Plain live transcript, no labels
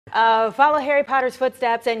Follow Harry Potter's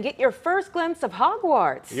footsteps and get your first glimpse of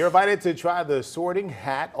Hogwarts. You're invited to try the sorting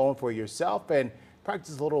hat on for yourself and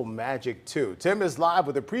practice a little magic too. Tim is live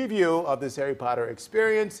with a preview of this Harry Potter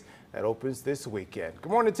experience that opens this weekend.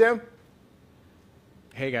 Good morning, Tim.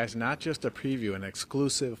 Hey guys, not just a preview, an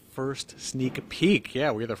exclusive first sneak peek.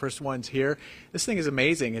 Yeah, we're the first ones here. This thing is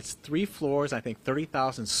amazing. It's 3 floors, I think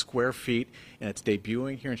 30,000 square feet, and it's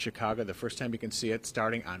debuting here in Chicago. The first time you can see it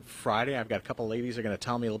starting on Friday. I've got a couple ladies who are going to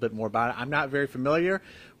tell me a little bit more about it. I'm not very familiar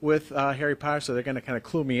with Harry Potter, so they're going to kind of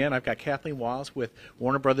clue me in. I've got Kathleen Walls with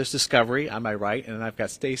Warner Brothers Discovery on my right, and then I've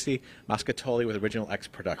got Stacy Moscatoli with Original X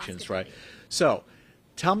Productions, right? So,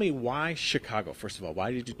 tell me why Chicago, first of all.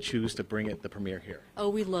 Why did you choose to bring it the premiere here? Oh,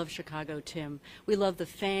 we love Chicago, Tim. We love the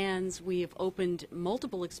fans. We have opened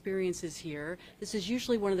multiple experiences here. This is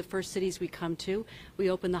usually one of the first cities we come to.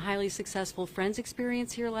 We opened the highly successful Friends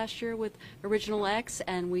experience here last year with Original X,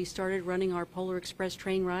 and we started running our Polar Express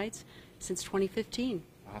train rides since 2015.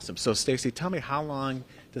 Awesome. So, Stacy, tell me, how long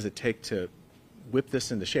does it take to whip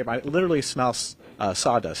this into shape? I literally smell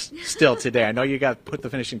sawdust still today. I know you got to put the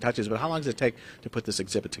finishing touches, but how long does it take to put this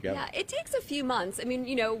exhibit together? Yeah, it takes a few months. I mean,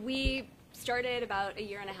 you know, we started about a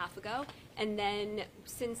year and a half ago, and then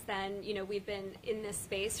since then, you know, we've been in this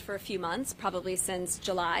space for a few months, probably since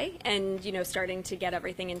July, and, you know, starting to get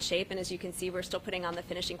everything in shape. And as you can see, we're still putting on the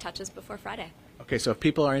finishing touches before Friday. Okay, so if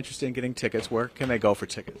people are interested in getting tickets, where can they go for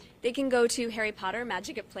tickets? They can go to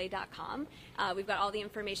harrypottermagicatplay.com. We've got all the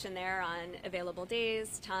information there on available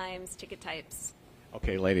days, times, ticket types.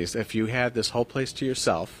 Okay, ladies, if you had this whole place to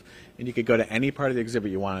yourself and you could go to any part of the exhibit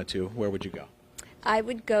you wanted to, where would you go? I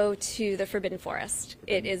would go to the Forbidden Forest.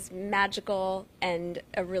 It is magical and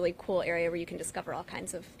a really cool area where you can discover all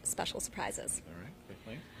kinds of special surprises. All right,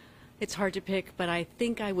 Kathleen? It's hard to pick, but I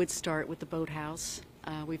think I would start with the boathouse.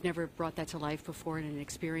 We've never brought that to life before in an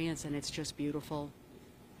experience, and it's just beautiful.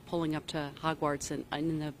 Pulling up to Hogwarts and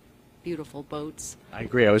in the beautiful boats. I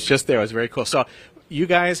agree. I was just there. It was very cool. So you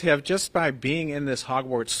guys have, just by being in this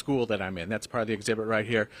Hogwarts school that I'm in, that's part of the exhibit right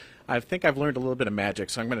here, I think I've learned a little bit of magic,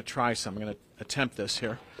 so I'm going to try some. I'm going to attempt this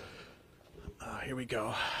here. Here we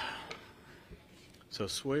go. So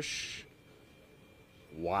swish.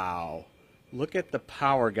 Wow. Look at the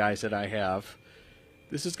power, guys, that I have.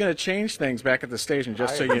 This is going to change things back at the station,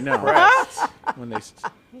 just so you know. When they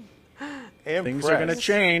things are going to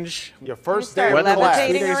change. Your first day of Whether class. that's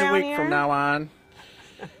 3 days a week here? from now on.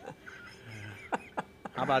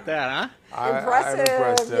 How about that, huh? Impressive. I'm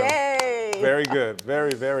impressed, Tim. Yay. Very good.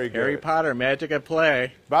 Very, very good. Harry Potter, magic at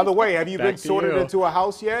play. By the way, have you been Back to sorted you. into a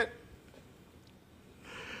house yet?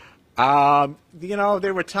 You know,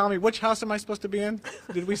 they were telling me, which house am I supposed to be in?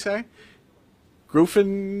 Did we say?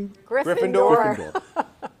 Gryffindor. Gryffindor.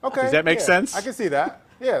 Okay. Does that make sense? I can see that.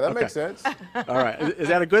 Yeah, that makes sense. All right. Is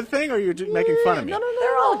that a good thing, or are you just making fun of me? No.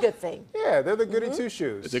 They're all a good thing. Yeah, they're the goody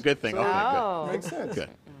two-shoes. It's a good thing. So, Okay, Oh. makes sense. good. Good.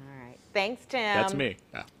 All right. Thanks, Tim. That's me.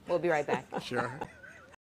 Yeah, We'll be right back. sure.